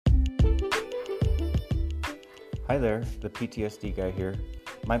Hi there, the PTSD guy here.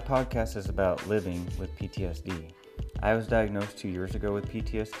 My podcast is about living with PTSD. I was diagnosed 2 years ago with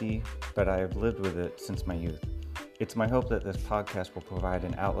PTSD, but I have lived with it since my youth. It's my hope that this podcast will provide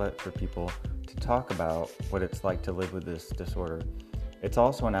an outlet for people to talk about what it's like to live with this disorder. It's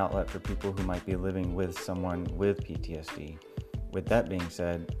also an outlet for people who might be living with someone with PTSD. With that being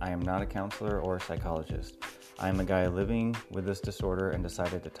said, I am not a counselor or a psychologist. I am a guy living with this disorder and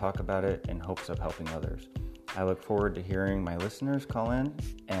decided to talk about it in hopes of helping others. I look forward to hearing my listeners call in,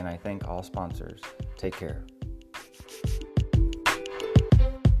 and I thank all sponsors. Take care.